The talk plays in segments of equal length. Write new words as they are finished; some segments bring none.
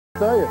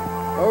tell you.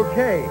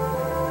 Okay.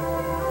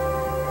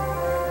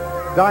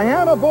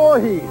 Diana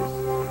Voorhees.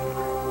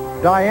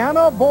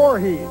 Diana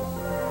Voorhees.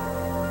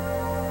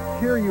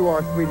 Here you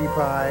are, sweetie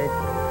pie.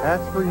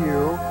 That's for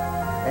you.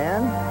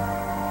 And,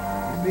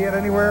 you see it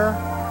anywhere?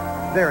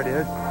 There it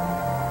is.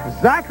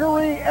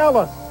 Zachary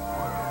Ellis.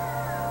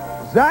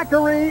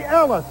 Zachary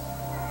Ellis.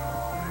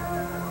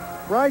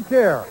 Right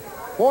there.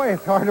 Boy,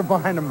 it's hard to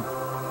find him.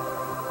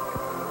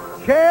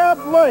 Chad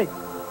Lake.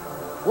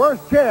 Where's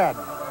Chad?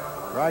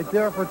 Right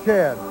there for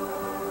Chad.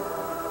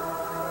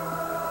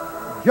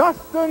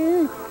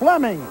 Justin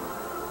Fleming.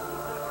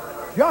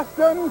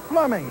 Justin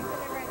Fleming.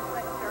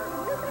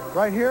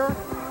 Right here?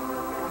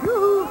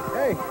 Yoo-hoo.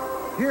 Hey,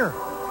 here.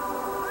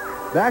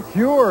 That's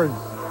yours.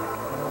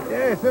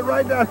 Yeah, sit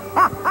right down.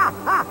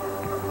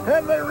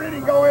 And they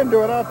really go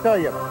into it, I'll tell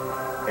you.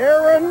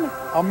 Aaron,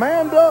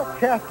 Amanda,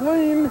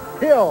 Kathleen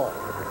Hill.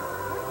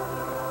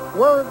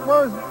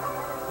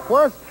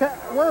 Where's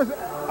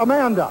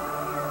Amanda?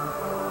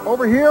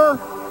 Over here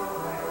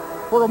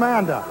for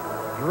Amanda.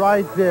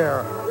 Right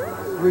there.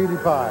 Sweetie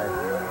pie.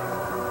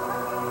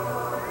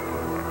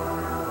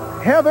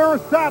 Heather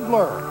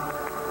Sadler.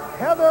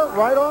 Heather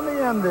right on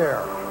the end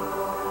there.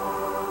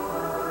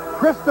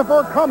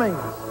 Christopher Cummings.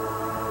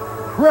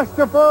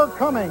 Christopher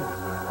Cummings.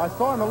 I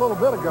saw him a little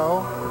bit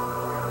ago.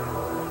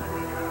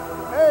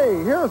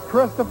 Hey, here's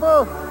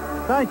Christopher.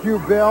 Thank you,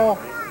 Bill.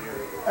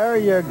 There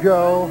you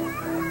go.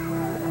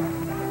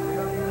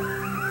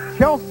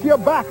 Chelsea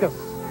Backus.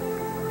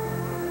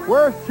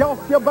 Where's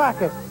Chelsea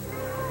Backus?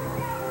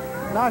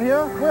 Not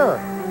here? Where?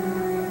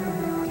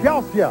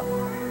 Chelsea.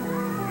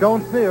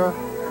 Don't see her.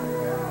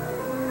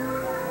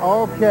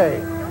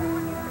 Okay.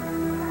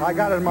 I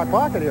got it in my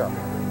pocket here.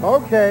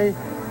 Okay.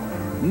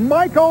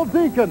 Michael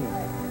Deacon.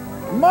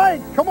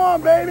 Mike, come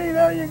on, baby.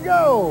 There you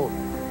go.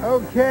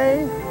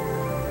 Okay.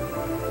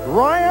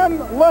 Ryan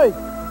Lake.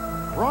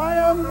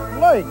 Ryan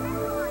Lake.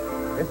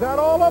 Is that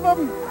all of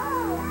them?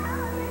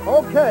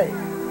 Okay.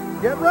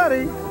 Get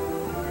ready.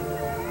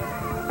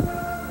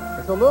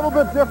 It's a little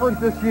bit different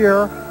this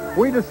year.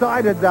 We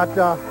decided that,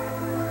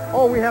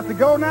 oh, we have to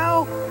go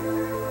now?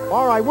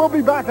 All right, we'll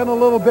be back in a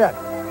little bit.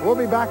 We'll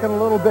be back in a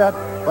little bit.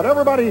 But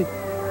everybody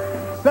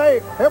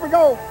say, here we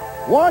go.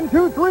 1,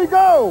 2, 3,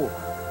 go.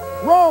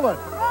 Roll it.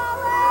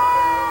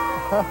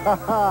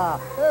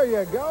 There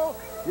you go.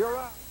 You're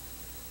out.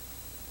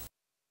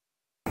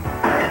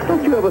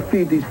 Don't you ever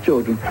feed these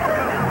children?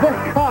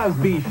 The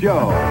Cosby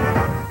Show.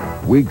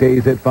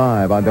 Weekdays at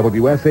 5 on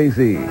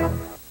WSAZ.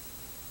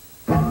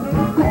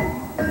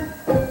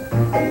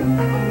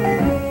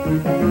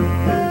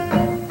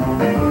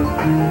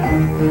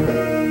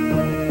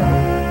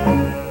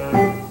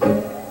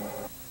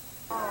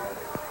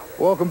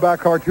 Welcome back,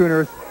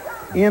 cartooners.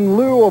 In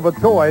lieu of a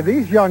toy,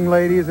 these young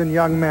ladies and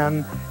young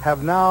men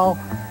have now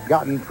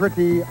gotten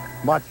pretty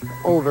much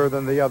older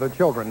than the other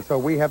children. So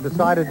we have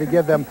decided to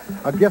give them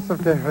a gift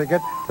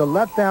certificate to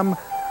let them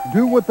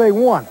do what they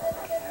want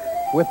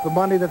with the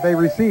money that they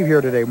receive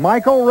here today.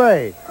 Michael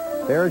Ray,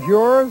 there's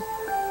yours.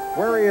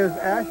 Where is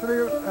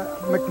Ashley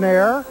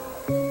McNair?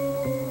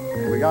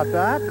 We got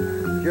that.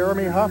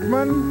 Jeremy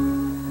Huffman.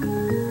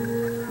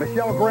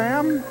 Michelle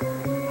Graham.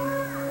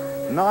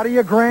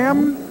 Nadia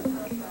Graham.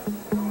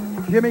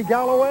 Jimmy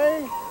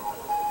Galloway.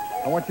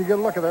 I want you to get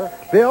a look at her.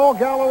 Bill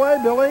Galloway,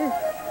 Billy.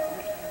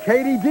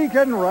 Katie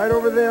Deacon, right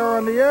over there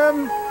on the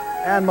end.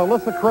 And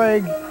Melissa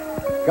Craig.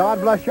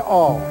 God bless you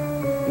all.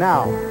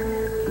 Now,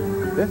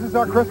 this is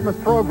our Christmas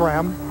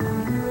program.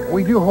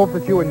 We do hope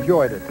that you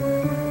enjoyed it.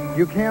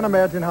 You can't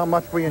imagine how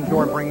much we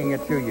enjoy bringing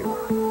it to you.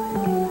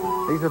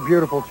 These are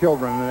beautiful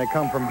children, and they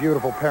come from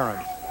beautiful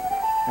parents.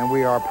 And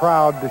we are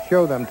proud to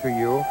show them to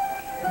you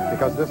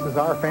because this is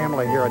our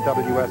family here at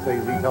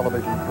WSAZ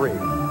Television 3.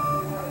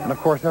 And, of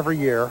course, every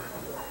year,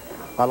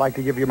 I like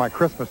to give you my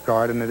Christmas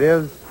card, and it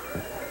is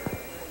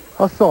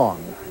a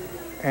song.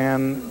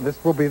 And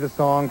this will be the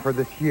song for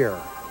this year.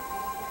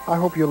 I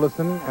hope you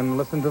listen and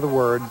listen to the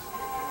words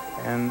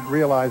and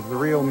realize the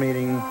real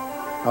meaning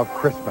of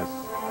Christmas.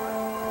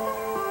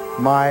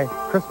 My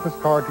Christmas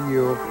card to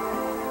you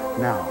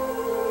now.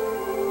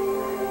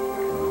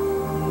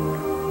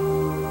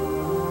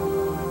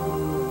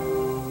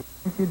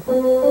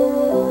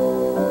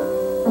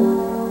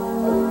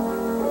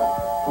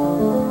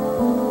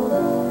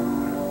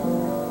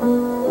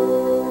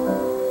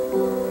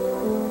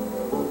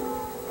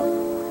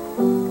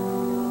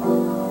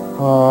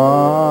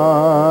 I'm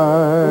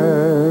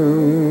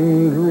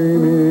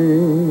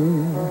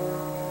dreaming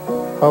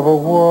of a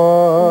white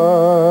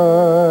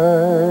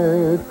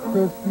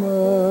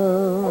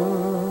Christmas,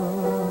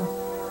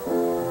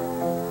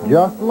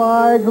 just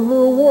like the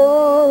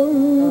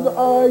ones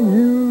I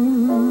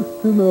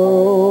used to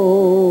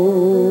know,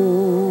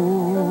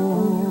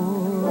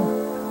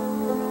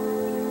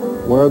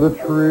 where the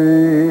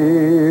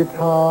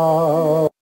treetops